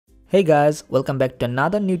Hey guys, welcome back to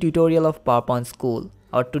another new tutorial of PowerPoint School.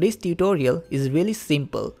 Our today's tutorial is really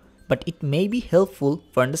simple, but it may be helpful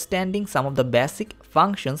for understanding some of the basic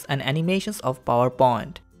functions and animations of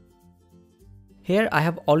PowerPoint. Here I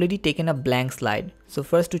have already taken a blank slide. So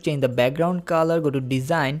first, to change the background color, go to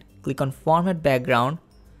Design, click on Format Background,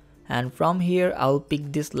 and from here I'll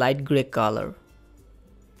pick this light gray color.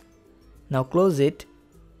 Now close it,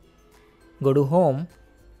 go to Home.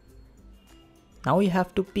 Now you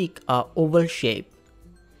have to pick a oval shape.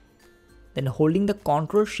 Then holding the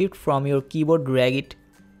Ctrl Shift from your keyboard, drag it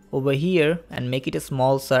over here and make it a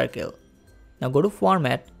small circle. Now go to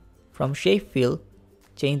Format, from Shape Fill,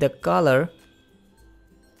 change the color,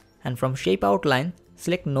 and from Shape Outline,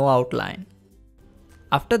 select No Outline.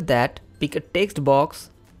 After that, pick a text box,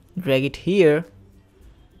 drag it here,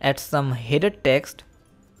 add some header text,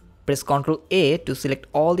 press Ctrl A to select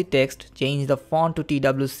all the text, change the font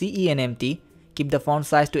to Cen MT. Keep the font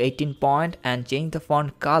size to 18 point and change the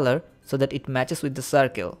font color so that it matches with the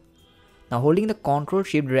circle. Now holding the Ctrl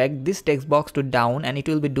Shift, drag this text box to down and it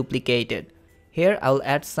will be duplicated. Here I will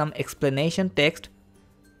add some explanation text.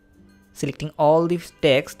 Selecting all this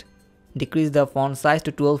text, decrease the font size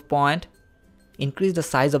to 12 point, increase the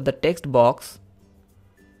size of the text box.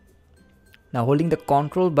 Now holding the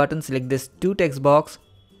Ctrl button, select this two text box,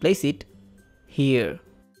 place it here.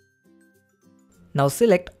 Now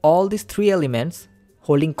select all these three elements,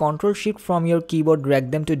 holding Ctrl Shift from your keyboard,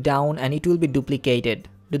 drag them to down and it will be duplicated.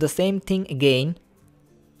 Do the same thing again.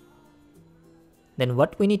 Then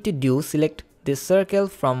what we need to do, select this circle,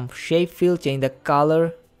 from Shape Fill, change the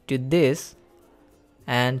color to this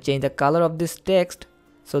and change the color of this text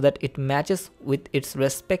so that it matches with its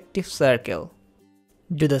respective circle.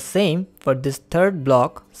 Do the same for this third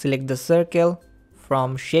block, select the circle,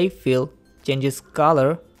 from Shape Fill, change its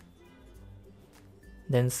color.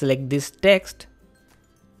 Then select this text,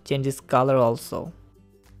 change its color also.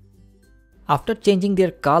 After changing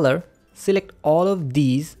their color, select all of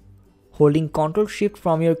these, holding Ctrl Shift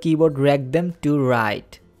from your keyboard, drag them to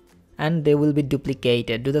right and they will be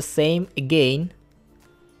duplicated. Do the same again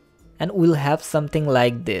and we'll have something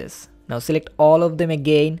like this. Now select all of them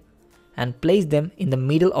again and place them in the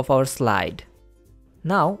middle of our slide.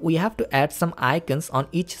 Now we have to add some icons on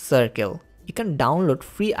each circle. You can download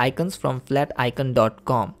free icons from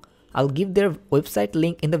flaticon.com. I'll give their website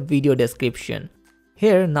link in the video description.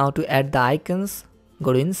 Here, now to add the icons,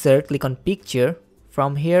 go to Insert, click on Picture.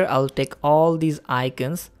 From here I'll take all these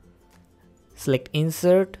icons, select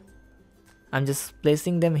Insert. I'm just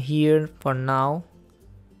placing them here for now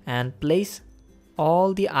and place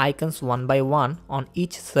all the icons one by one on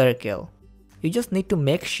each circle. You just need to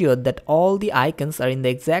make sure that all the icons are in the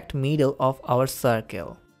exact middle of our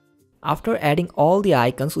circle. After adding all the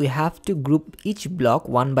icons, we have to group each block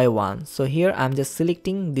one by one. So here I'm just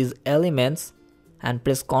selecting these elements and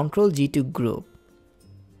press Ctrl G to group.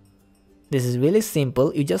 This is really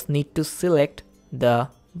simple. You just need to select the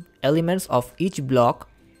elements of each block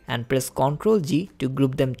and press Ctrl G to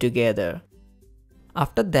group them together.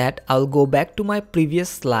 After that, I'll go back to my previous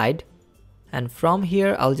slide and from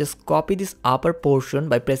here I'll just copy this upper portion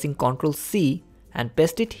by pressing Ctrl C and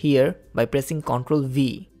paste it here by pressing Ctrl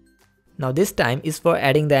V. Now this time is for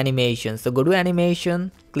adding the animation. So go to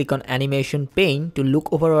Animation, click on Animation Pane to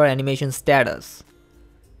look over our animation status.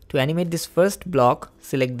 To animate this first block,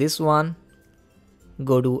 select this one,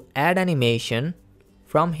 go to Add Animation.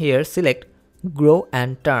 From here select Grow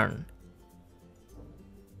and Turn.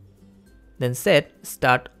 Then set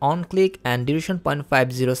Start On Click and Duration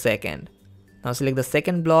 0.50 second. Now select the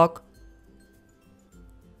second block,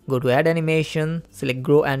 go to Add Animation, select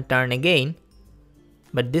Grow and Turn again.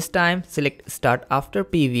 But this time select Start After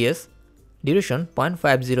Previous, duration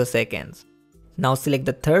 0.50 seconds. Now select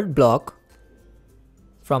the third block,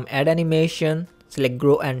 from Add Animation, select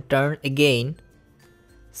Grow and Turn again,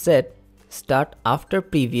 set Start After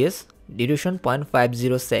Previous, duration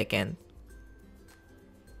 0.50 seconds.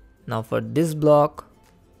 Now for this block,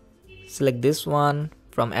 select this one,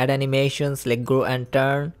 from Add Animation, select Grow and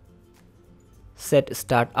Turn, set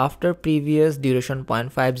Start After Previous, duration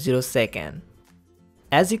 0.50 seconds.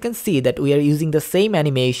 As you can see that we are using the same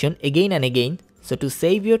animation again and again, so to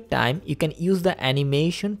save your time, you can use the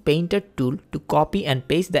Animation Painter tool to copy and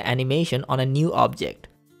paste the animation on a new object.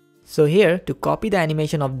 So here, to copy the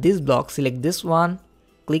animation of this block, select this one,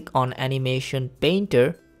 click on Animation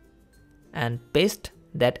Painter and paste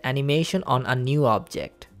that animation on a new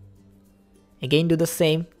object. Again do the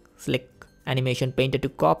same, select Animation Painter to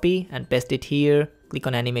copy and paste it here, click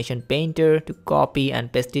on Animation Painter to copy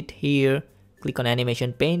and paste it here. Click on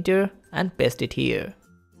Animation Painter and paste it here.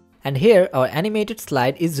 And here our animated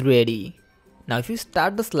slide is ready. Now if you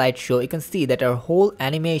start the slideshow, you can see that our whole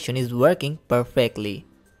animation is working perfectly.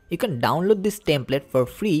 You can download this template for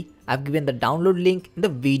free. I've given the download link in the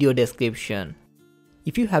video description.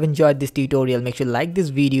 If you have enjoyed this tutorial, make sure to like this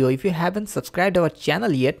video. If you haven't subscribed our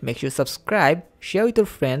channel yet, make sure to subscribe, share with your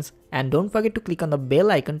friends, and don't forget to click on the bell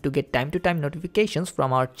icon to get time-to-time notifications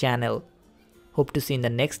from our channel. Hope to see you in the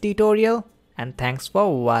next tutorial, and thanks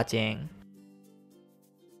for watching.